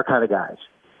 right? Our kind of guys.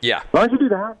 Yeah. As long as you do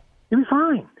that, you'll be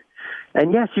fine.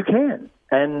 And yes, you can.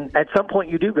 And at some point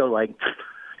you do go like,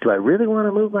 do I really want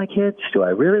to move my kids? Do I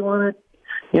really want to?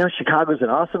 Chicago's an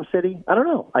awesome city. I don't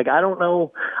know. Like, I don't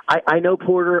know. I know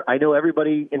Porter. I know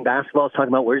everybody in basketball is talking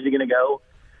about where's he going to go.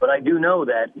 But I do know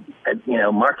that,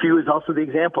 Mark Few is also the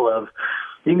example of,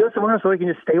 you can go somewhere else where you can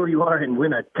just stay where you are and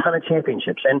win a ton of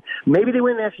championships. And maybe they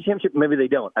win the national championship, maybe they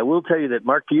don't. I will tell you that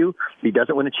Mark Few, if he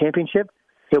doesn't win a championship,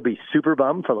 he'll be super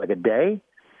bummed for like a day,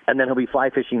 and then he'll be fly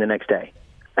fishing the next day.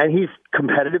 And he's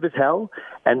competitive as hell,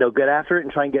 and they'll get after it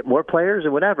and try and get more players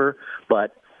or whatever.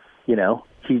 But,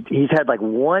 he's had like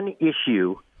one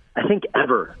issue, I think,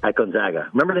 ever at Gonzaga.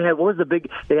 Remember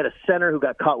they had a center who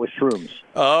got caught with shrooms.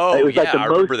 Oh, I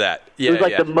remember that. Yeah, it was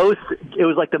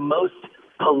like the most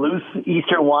Palouse,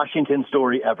 Eastern Washington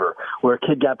story ever, where a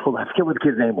kid got pulled. I forget what the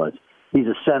kid's name was. He's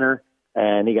a center,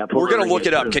 and he got pulled. We're going to look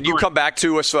it up. Can you come back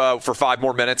to us for 5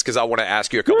 more minutes? Because I want to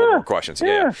ask you a couple more questions.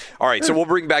 Yeah. All right, so we'll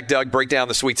bring back Doug, break down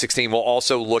the Sweet 16. We'll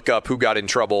also look up who got in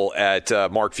trouble at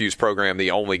Mark Few's program,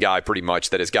 the only guy pretty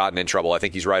much that has gotten in trouble. I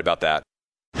think he's right about that.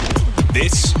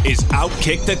 This is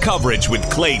Outkick the Coverage with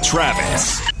Clay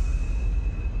Travis.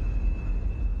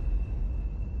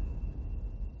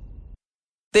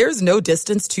 There's no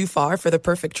distance too far for the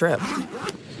perfect trip.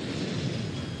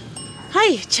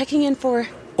 Hi, checking in for...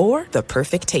 Or the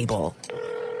perfect table.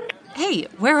 Hey,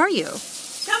 where are you?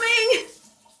 Coming!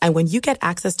 And when you get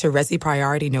access to Resi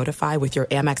Priority Notify with your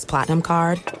Amex Platinum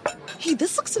card... Hey,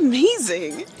 this looks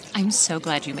amazing. I'm so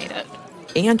glad you made it.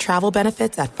 And travel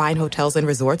benefits at fine hotels and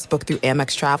resorts booked through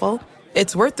Amex Travel,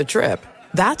 it's worth the trip.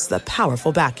 That's the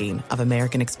powerful backing of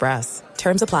American Express.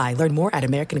 Terms apply. Learn more at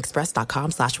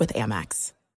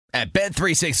americanexpress.com/withAmex. At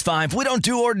Bet365, we don't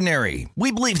do ordinary.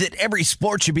 We believe that every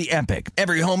sport should be epic.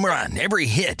 Every home run, every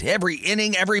hit, every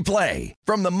inning, every play.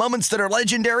 From the moments that are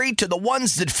legendary to the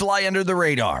ones that fly under the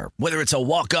radar. Whether it's a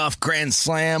walk-off grand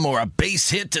slam or a base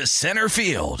hit to center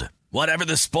field. Whatever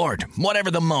the sport, whatever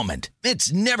the moment,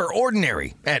 it's never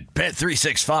ordinary at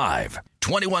Bet365.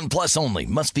 21 plus only.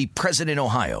 Must be present in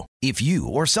Ohio. If you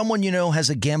or someone you know has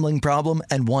a gambling problem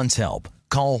and wants help,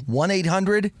 call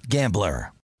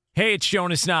 1-800-GAMBLER. Hey, it's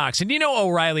Jonas Knox, and you know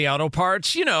O'Reilly Auto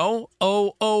Parts. You know,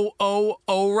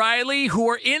 O'Reilly, who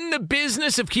are in the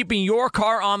business of keeping your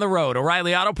car on the road.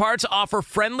 O'Reilly Auto Parts offer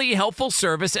friendly, helpful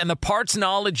service and the parts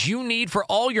knowledge you need for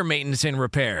all your maintenance and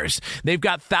repairs. They've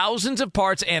got thousands of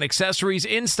parts and accessories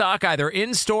in stock, either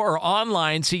in-store or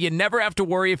online, so you never have to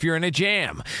worry if you're in a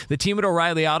jam. The team at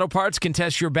O'Reilly Auto Parts can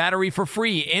test your battery for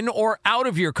free in or out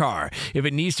of your car. If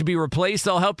it needs to be replaced,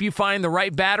 they'll help you find the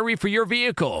right battery for your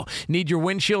vehicle. Need your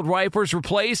windshield wipers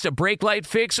replaced, a brake light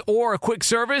fix, or a quick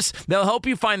service? They'll help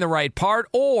you find the right part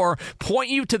or point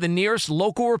you to the nearest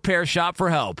local repair shop for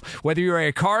help. Whether you're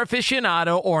a car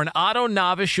aficionado or an auto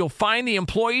novice, you'll find the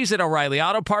employees at O'Reilly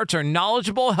Auto Parts are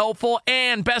knowledgeable, helpful,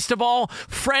 and best of all,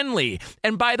 friendly.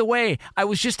 And by the way, I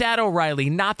was just at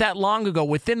O'Reilly not that long ago,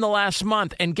 within the last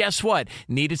month, and guess what?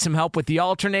 Needed some help with the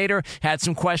alternator, had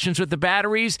some questions with the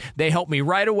batteries. They helped me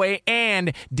right away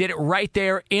and did it right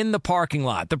there in the parking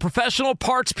lot. The professional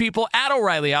parts people at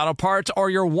O'Reilly Auto Parts are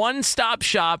your one-stop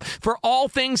shop for all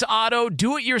things auto,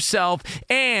 do-it-yourself,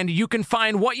 and you can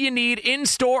find what you need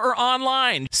in-store or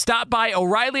online. Stop by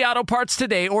O'Reilly Auto Parts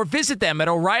today or visit them at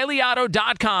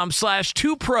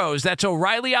O'ReillyAuto.com/2pros. That's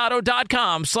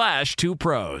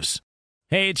O'ReillyAuto.com/2pros.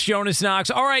 Hey, it's Jonas Knox.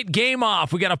 All right, game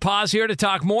off. We got to pause here to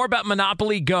talk more about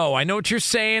Monopoly Go. I know what you're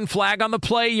saying, flag on the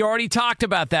play. You already talked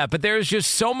about that, but there's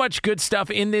just so much good stuff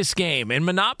in this game. In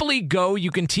Monopoly Go,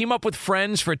 you can team up with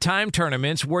friends for time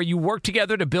tournaments where you work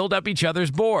together to build up each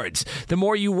other's boards. The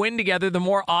more you win together, the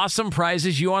more awesome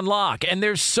prizes you unlock, and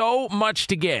there's so much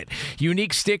to get.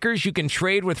 Unique stickers you can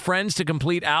trade with friends to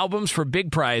complete albums for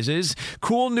big prizes,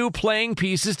 cool new playing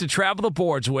pieces to travel the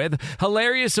boards with,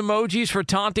 hilarious emojis for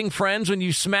taunting friends when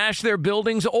you smash their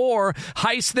buildings or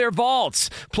heist their vaults.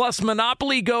 Plus,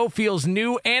 Monopoly Go feels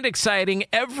new and exciting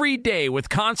every day with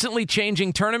constantly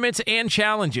changing tournaments and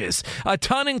challenges. A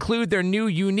ton include their new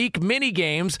unique mini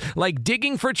games like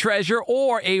digging for treasure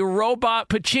or a robot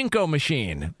pachinko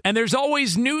machine. And there's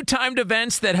always new timed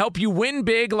events that help you win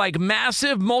big, like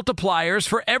massive multipliers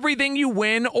for everything you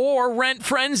win or rent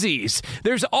frenzies.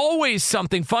 There's always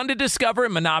something fun to discover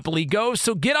in Monopoly Go,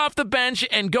 so get off the bench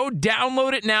and go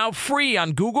download it now free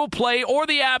on Google Play or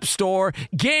the App Store.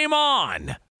 Game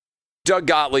on! Doug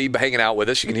Gottlieb hanging out with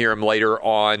us. You can hear him later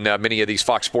on many of these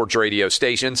Fox Sports radio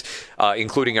stations,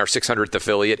 including our 600th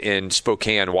affiliate in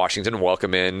Spokane, Washington.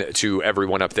 Welcome in to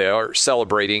everyone up there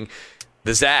celebrating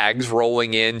the Zags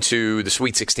rolling into the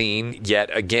Sweet 16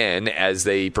 yet again as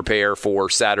they prepare for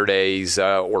Saturdays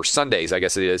or Sundays, I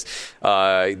guess it is,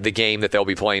 the game that they'll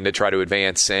be playing to try to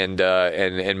advance and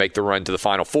make the run to the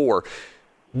Final Four.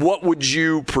 What would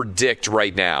you predict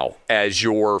right now as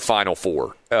your Final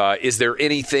Four? Is there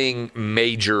anything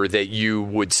major that you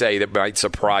would say that might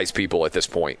surprise people at this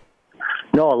point?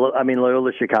 No, I mean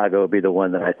Loyola Chicago would be the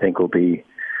one that I think will be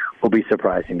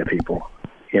surprising to people,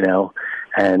 you know,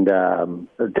 and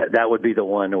that would be the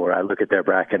one where I look at their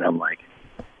bracket and I'm like,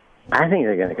 I think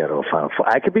they're going to go to a Final Four.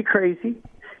 I could be crazy.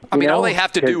 I mean, all they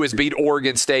have to do is beat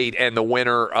Oregon State and the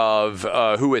winner of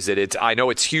who is it? I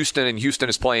know it's Houston, and Houston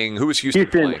is playing. Who is Houston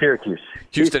playing? And Syracuse.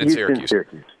 Houston and Syracuse.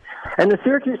 And the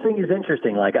Syracuse thing is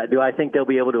interesting. Like, do I think they'll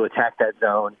be able to attack that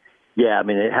zone? Yeah, I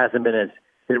mean, it hasn't been as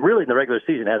it really in the regular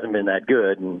season hasn't been that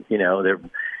good. And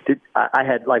I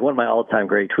had like one of my all-time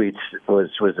great tweets was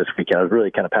this weekend. I was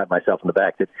really kind of patting myself on the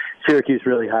back that Syracuse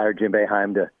really hired Jim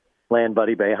Boeheim to land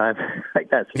Buddy Boeheim. Like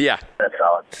that's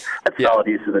solid. That's solid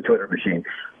use of the Twitter machine.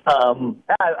 I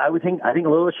think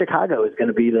Loyola Chicago is going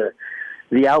to be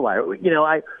the outlier.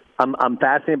 I'm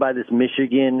fascinated by this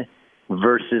Michigan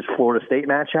versus Florida State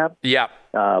matchup. Yeah.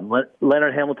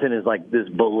 Leonard Hamilton is like this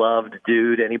beloved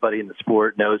dude. Anybody in the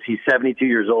sport knows he's 72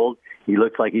 years old. He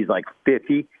looks like he's like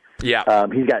 50. Yeah.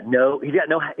 He's got no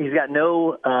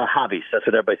hobbies. That's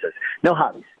what everybody says. No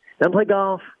hobbies. Doesn't play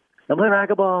golf. Doesn't play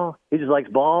racquetball. He just likes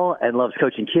ball and loves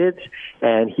coaching kids.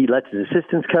 And he lets his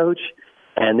assistants coach.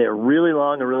 And they're really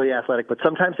long and really athletic, but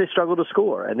sometimes they struggle to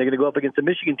score. And they're going to go up against a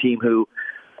Michigan team who,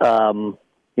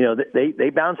 they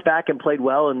bounced back and played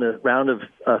well in the round of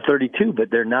 32,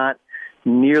 but they're not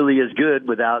nearly as good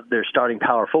without their starting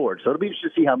power forward. So it'll be interesting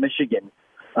to see how Michigan.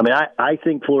 I mean, I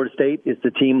think Florida State is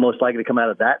the team most likely to come out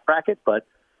of that bracket, but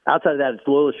outside of that, it's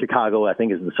Loyola Chicago, I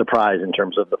think, is the surprise in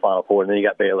terms of the Final Four. And then you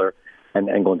got Baylor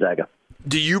and Gonzaga.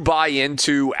 Do you buy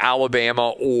into Alabama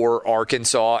or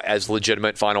Arkansas as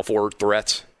legitimate Final Four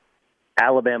threats?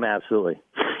 Alabama, absolutely.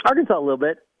 Arkansas, a little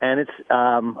bit. And it's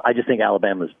I just think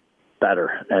Alabama's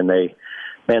better, and they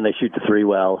shoot the three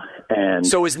well. And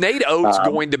so is Nate Oates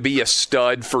going to be a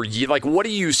stud for you? Like, what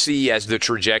do you see as the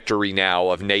trajectory now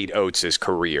of Nate Oates'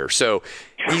 career? So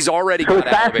he's already got it's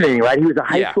fascinating, right? He was a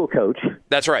high school coach.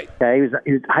 That's right. Okay,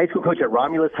 he was a high school coach at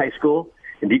Romulus High School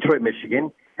in Detroit,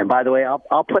 Michigan. And by the way,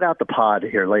 I'll put out the pod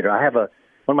here later. I have one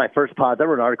of my first pods. I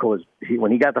wrote an article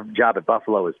when he got the job at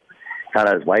Buffalo. Was kind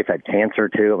of his wife had cancer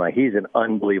too. I'm like, he's an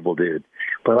unbelievable dude.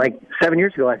 But like 7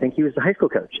 years ago, I think he was a high school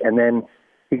coach, and then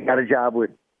he got a job with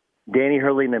Danny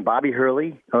Hurley and then Bobby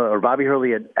Hurley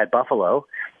at Buffalo,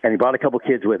 and he brought a couple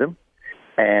kids with him,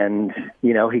 and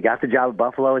he got the job at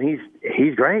Buffalo, and he's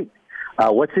great.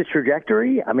 What's his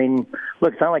trajectory? I mean,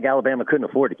 look, it's not like Alabama couldn't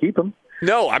afford to keep him.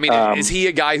 No, I mean, is he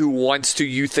a guy who wants to,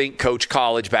 you think, coach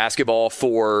college basketball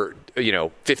for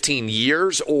 15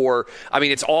 years? Or, I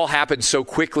mean, it's all happened so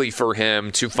quickly for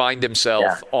him to find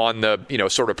himself on the,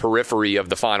 sort of periphery of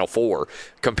the Final Four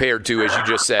compared to, as you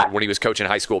just said, when he was coaching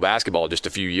high school basketball just a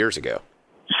few years ago.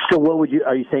 So are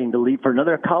you saying to leave for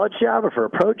another college job or for a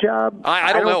pro job?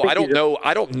 I don't know.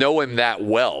 I don't know him that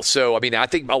well. So, I mean, I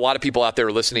think a lot of people out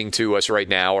there listening to us right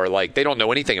now are like, they don't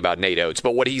know anything about Nate Oates,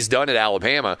 but what he's done at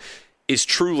Alabama is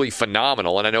truly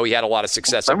phenomenal, and I know he had a lot of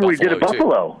success at Buffalo, we did at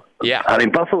Buffalo. Too. Yeah. I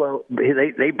mean, Buffalo,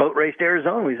 they boat raced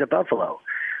Arizona. He was at Buffalo.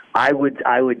 I would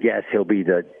guess he'll be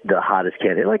the hottest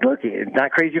candidate. Like, look, it's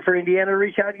not crazy for Indiana to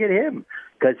reach out and get him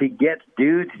because he gets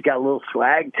dudes. He's got a little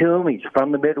swag to him. He's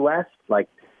from the Midwest. Like,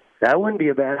 that wouldn't be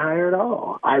a bad hire at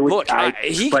all.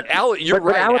 You're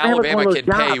right. Alabama can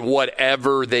pay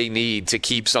whatever they need to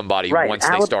keep somebody once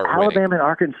they start winning. Alabama and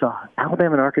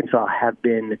Arkansas have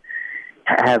been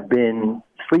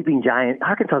sleeping giant.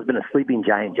 Arkansas has been a sleeping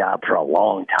giant job for a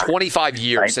long time. 25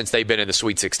 years since they've been in the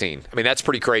Sweet 16. I mean, that's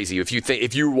pretty crazy. If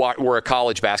you were a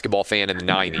college basketball fan in the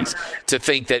 90s, to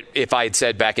think that if I had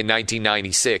said back in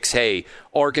 1996, hey,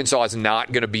 Arkansas is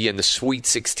not going to be in the Sweet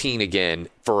 16 again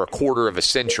for a quarter of a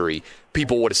century,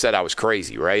 people would have said I was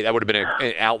crazy, right? That would have been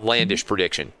an outlandish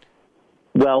prediction.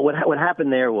 Well, what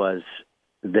happened there was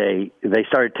they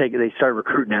started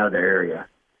recruiting out of their area,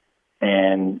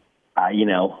 and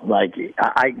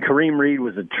Kareem Reed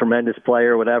was a tremendous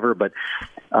player, whatever, but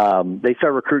they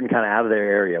started recruiting kind of out of their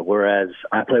area. Whereas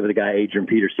I played with a guy, Adrian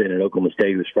Peterson, at Oklahoma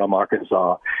State, who's from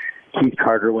Arkansas. Keith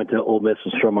Carter went to Ole Miss,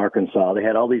 was from Arkansas. They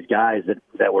had all these guys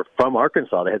that were from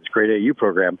Arkansas. They had this great AU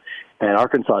program, and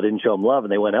Arkansas didn't show them love,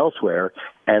 and they went elsewhere,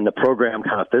 and the program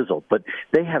kind of fizzled. But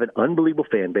they have an unbelievable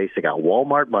fan base. They got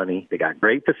Walmart money. They got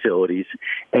great facilities,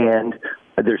 and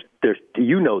there's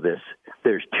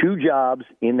there's two jobs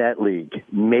in that league.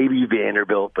 Maybe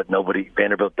Vanderbilt, but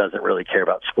Vanderbilt doesn't really care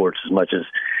about sports as much as.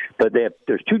 But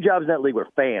there's two jobs in that league where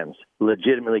fans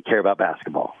legitimately care about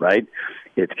basketball, right?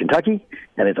 It's Kentucky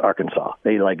and it's Arkansas.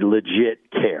 They legit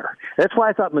care. That's why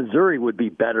I thought Missouri would be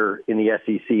better in the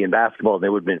SEC in basketball than they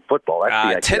would be in football.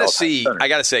 Tennessee, I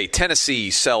got to say, Tennessee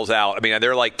sells out. I mean,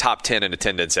 they're like top 10 in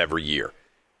attendance every year.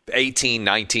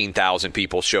 19,000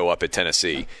 people show up at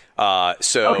Tennessee.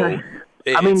 Okay.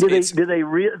 Do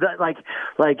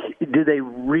they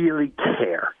really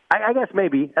care? I guess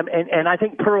maybe, and I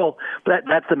think Pearl.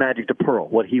 That's the magic to Pearl.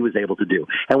 What he was able to do,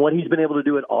 and what he's been able to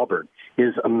do at Auburn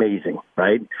is amazing,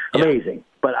 right? Yeah. Amazing.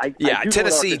 But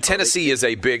Tennessee is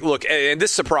a big look, and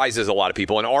this surprises a lot of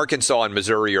people. And Arkansas and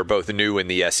Missouri are both new in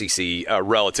the SEC,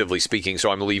 relatively speaking.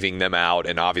 So I'm leaving them out,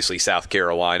 and obviously South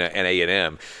Carolina and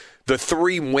A&M, the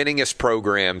three winningest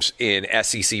programs in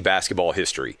SEC basketball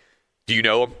history. Do you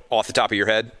know them off the top of your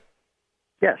head?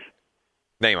 Yes.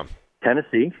 Name them.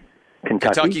 Tennessee,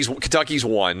 Kentucky. Kentucky's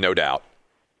one, no doubt.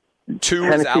 2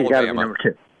 Tennessee, is Alabama. Number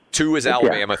 2. 2 is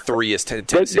Alabama. 3 is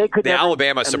Tennessee.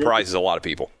 Alabama surprises a lot of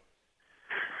people.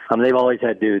 They've always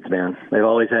had dudes, man. They've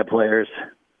always had players.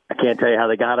 I can't tell you how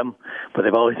they got them, but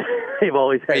they've always had,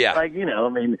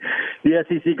 the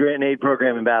SEC Grant and Aid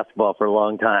program in basketball for a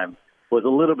long time was a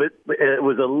little bit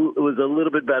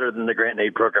better than the Grant and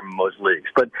Aid program in most leagues.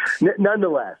 But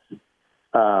nonetheless,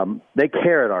 they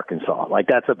care at Arkansas. Like,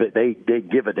 that's a bit, they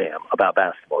give a damn about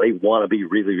basketball. They want to be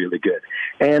really, really good.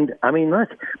 And I mean,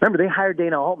 remember they hired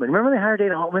Dana Altman. Remember they hired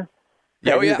Dana Altman?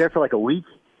 He was there for like a week.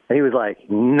 And he was like,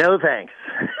 "No thanks."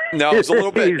 No, it was a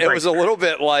little bit. It was a little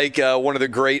bit like one of the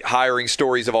great hiring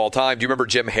stories of all time. Do you remember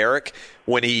Jim Herrick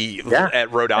when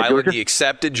at Rhode Island? Georgia? He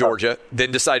accepted Georgia,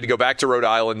 then decided to go back to Rhode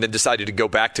Island, then decided to go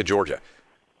back to Georgia.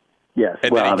 Yes,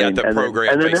 and then he got the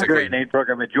program. And then basically, the Grant and Aid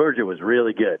program at Georgia was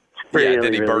really good.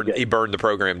 Then he burned the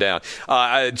program down.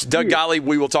 Doug Gottlieb,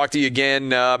 we will talk to you again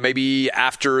maybe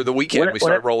after the weekend. We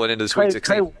start rolling into the Sweet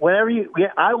 16. Whenever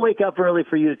I wake up early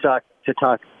for you to talk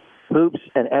hoops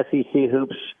and SEC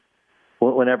hoops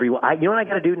whenever you want. You know what I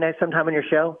got to do next sometime on your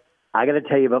show? I got to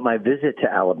tell you about my visit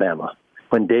to Alabama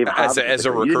when Dave Hobbs as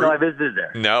a recruit. You didn't know I visited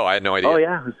there. No, I had no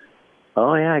idea.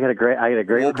 Oh yeah, I got a great.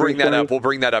 We'll bring that up. We'll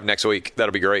bring that up next week.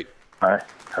 That'll be great. All right,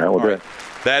 we'll do it.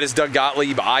 That is Doug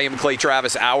Gottlieb. I am Clay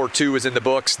Travis. Hour 2 is in the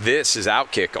books. This is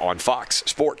Outkick on Fox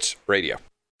Sports Radio.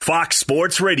 Fox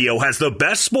Sports Radio has the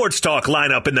best sports talk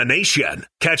lineup in the nation.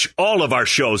 Catch all of our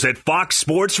shows at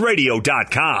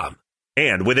foxsportsradio.com.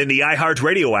 And within the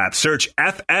iHeartRadio app, search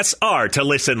FSR to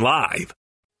listen live.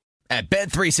 At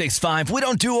Bet365, we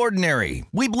don't do ordinary.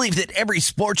 We believe that every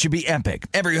sport should be epic.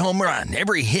 Every home run,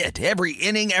 every hit, every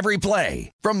inning, every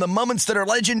play. From the moments that are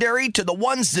legendary to the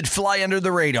ones that fly under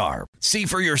the radar. See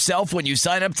for yourself when you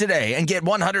sign up today and get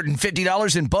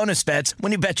 $150 in bonus bets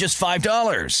when you bet just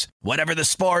 $5. Whatever the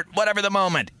sport, whatever the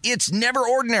moment, it's never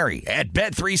ordinary at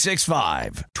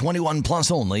Bet365. 21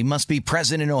 plus only. Must be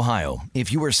present in Ohio.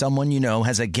 If you or someone you know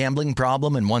has a gambling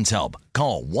problem and wants help,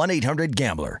 call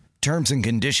 1-800-GAMBLER. Terms and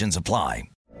conditions apply.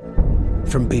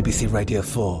 From BBC Radio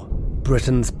 4,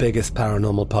 Britain's biggest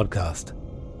paranormal podcast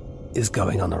is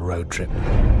going on a road trip.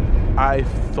 I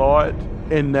thought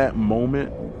in that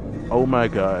moment, oh my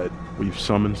God, we've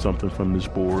summoned something from this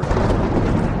board.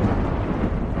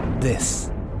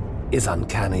 This is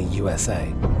Uncanny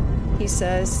USA. He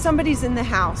says, somebody's in the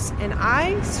house, and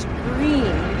I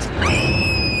screamed.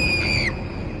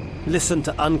 Listen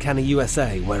to Uncanny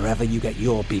USA wherever you get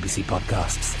your BBC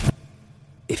podcasts,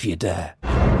 if you dare.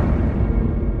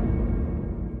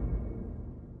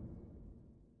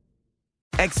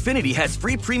 Xfinity has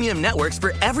free premium networks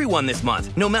for everyone this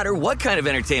month, no matter what kind of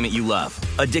entertainment you love.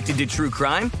 Addicted to true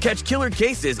crime? Catch killer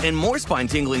cases and more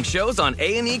spine-tingling shows on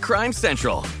A&E Crime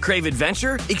Central. Crave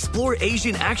adventure? Explore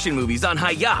Asian action movies on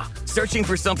Hi-YAH. Searching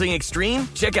for something extreme?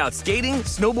 Check out skating,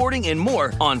 snowboarding, and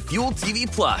more on Fuel TV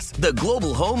Plus, the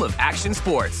global home of action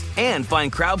sports. And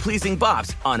find crowd-pleasing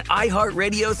bops on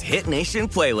iHeartRadio's Hit Nation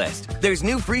playlist. There's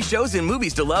new free shows and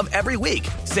movies to love every week.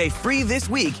 Say free this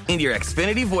week in your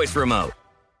Xfinity voice remote.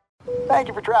 Thank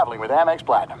you for traveling with Amex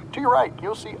Platinum. To your right,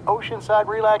 you'll see oceanside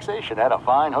relaxation at a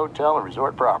fine hotel and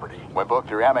resort property. When booked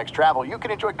through Amex Travel, you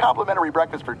can enjoy complimentary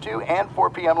breakfast for 2 and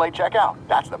 4 p.m. late checkout.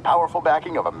 That's the powerful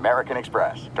backing of American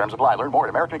Express. Terms apply. Learn more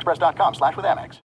at americanexpress.com/withAmex.